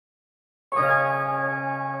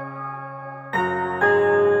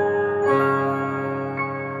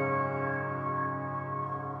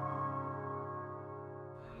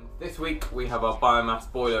week we have our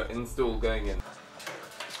biomass boiler install going in.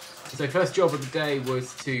 So first job of the day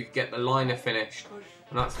was to get the liner finished,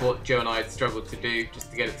 and that's what Joe and I had struggled to do, just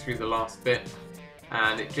to get it through the last bit,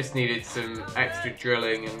 and it just needed some extra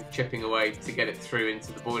drilling and chipping away to get it through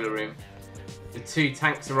into the boiler room. The two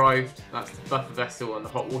tanks arrived, that's the buffer vessel and the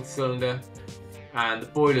hot water cylinder, and the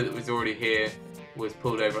boiler that was already here was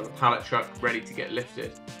pulled over on the pallet truck ready to get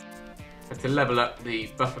lifted. And to level up the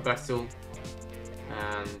buffer vessel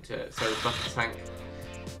and so the buffer tank,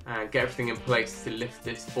 and get everything in place to lift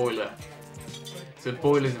this boiler. So the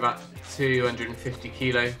boiler is about 250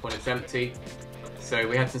 kilo when it's empty, so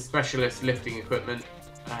we had some specialist lifting equipment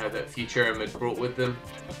that Futurum had brought with them,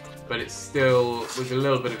 but it still was a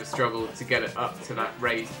little bit of a struggle to get it up to that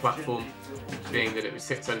raised platform, being that it was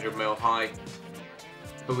 600mm high.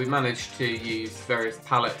 But we managed to use various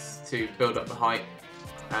pallets to build up the height,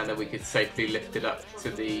 and then we could safely lift it up to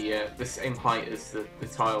the same height as the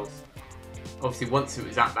tiles. Obviously once it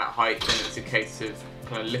was at that height, then it was a case of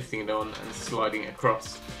kind of lifting it on and sliding it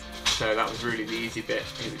across. So that was really the easy bit,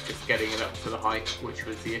 it was just getting it up to the height which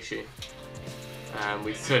was the issue.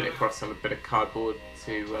 We slid it across on a bit of cardboard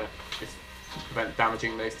to just prevent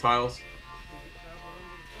damaging those tiles.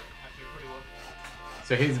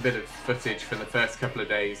 So here's a bit of footage from the first couple of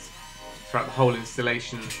days. Throughout the whole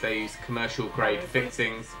installation they used commercial grade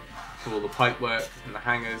fixings for all the pipework and the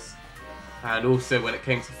hangers, and also when it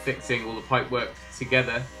came to fixing all the pipework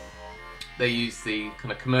together they used the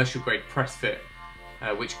kind of commercial grade press fit,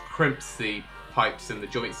 which crimps the pipes and the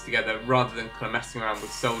joints together rather than kind of messing around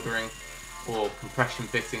with soldering or compression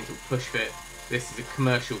fittings or push fit. This is a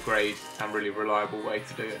commercial grade and really reliable way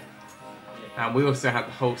to do it. And we also had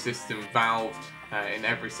the whole system valved in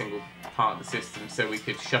every single part of the system, so we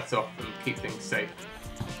could shut off and keep things safe.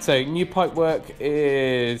 So new pipework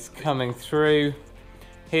is coming through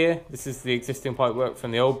here. This is the existing pipework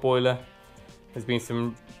from the old boiler. There's been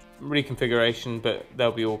some reconfiguration, but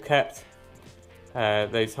they'll be all kept,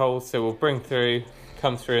 those holes. So we'll bring through,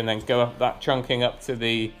 come through, and then go up that trunking up to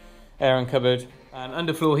the airing cupboard. And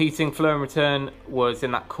underfloor heating, flow and return was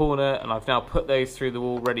in that corner, and I've now put those through the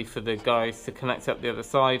wall ready for the guys to connect up the other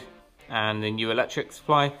side, and the new electric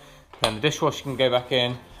supply. Then the dishwasher can go back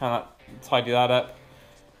in and tidy that up.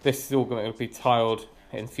 This is all going to be tiled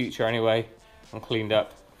in the future anyway and cleaned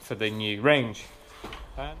up for the new range.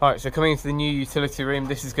 Alright, so coming into the new utility room,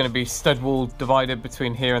 this is going to be stud wall divided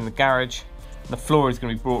between here and the garage. And the floor is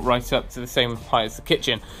going to be brought right up to the same height as the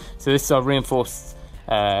kitchen. So this is our reinforced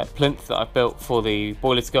plinth that I've built for the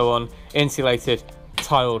boiler to go on, insulated,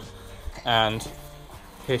 tiled, and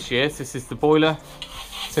here she is. This is the boiler.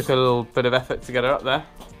 Took a little bit of effort to get her up there.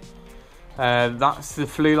 That's the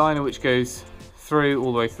flue liner which goes through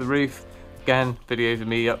all the way to the roof. Again, videos of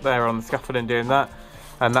me up there on the scaffolding doing that,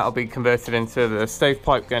 and that'll be converted into the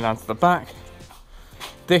stovepipe going down to the back.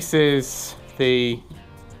 This is the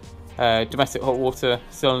domestic hot water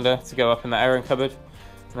cylinder to go up in that airing cupboard.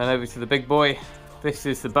 And then over to the big boy. This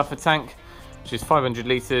is the buffer tank, which is 500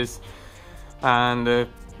 litres, and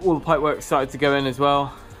all the pipework started to go in as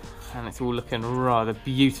well, and it's all looking rather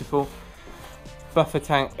beautiful. Buffer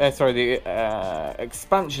tank, the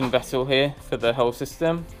expansion vessel here for the whole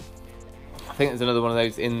system. I think there's another one of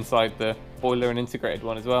those inside the boiler, an integrated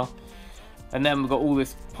one as well. And then we've got all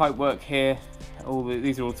this pipework here.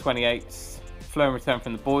 These are all 28s. Flow and return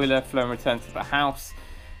from the boiler, flow and return to the house,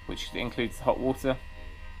 which includes the hot water,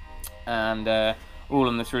 and all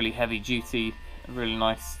on this really heavy duty, really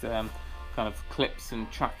nice kind of clips and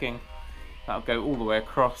tracking. That'll go all the way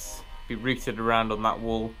across, be routed around on that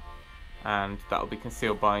wall, and that'll be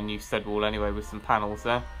concealed by a new stud wall anyway with some panels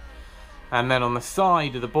there. And then on the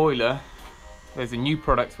side of the boiler there's a new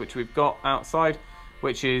product which we've got outside,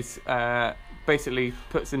 which is basically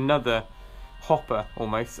puts another hopper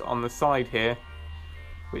almost on the side here,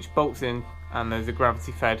 which bolts in, and there's a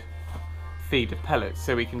gravity fed feed of pellets,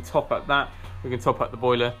 so we can top up that, we can top up the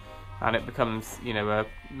boiler, and it becomes, you know,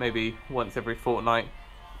 maybe once every fortnight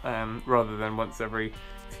rather than once every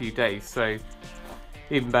few days. So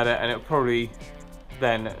even better, and it'll probably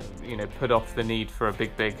then, you know, put off the need for a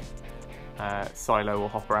big silo or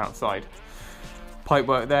hopper outside.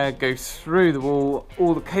 Pipework there goes through the wall,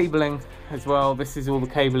 all the cabling as well. This is all the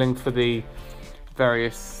cabling for the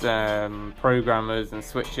various programmers and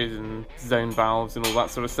switches and zone valves and all that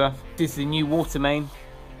sort of stuff. This is the new water main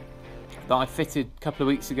that I fitted a couple of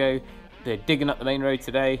weeks ago. They're digging up the main road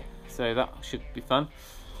today, so that should be fun.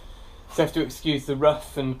 So I have to excuse the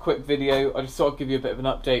rough and quick video. I just thought I'd give you a bit of an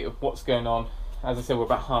update of what's going on. As I said, we're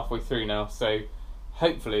about halfway through now, so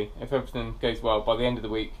hopefully, if everything goes well, by the end of the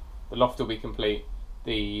week, the loft will be complete,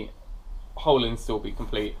 the whole install will be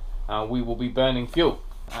complete, and we will be burning fuel.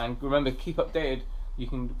 and remember, keep updated. You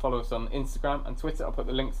can follow us on Instagram and Twitter. I'll put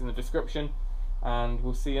the links in the description, and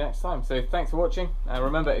we'll see you next time. So thanks for watching, and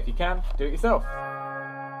remember, if you can, do it yourself.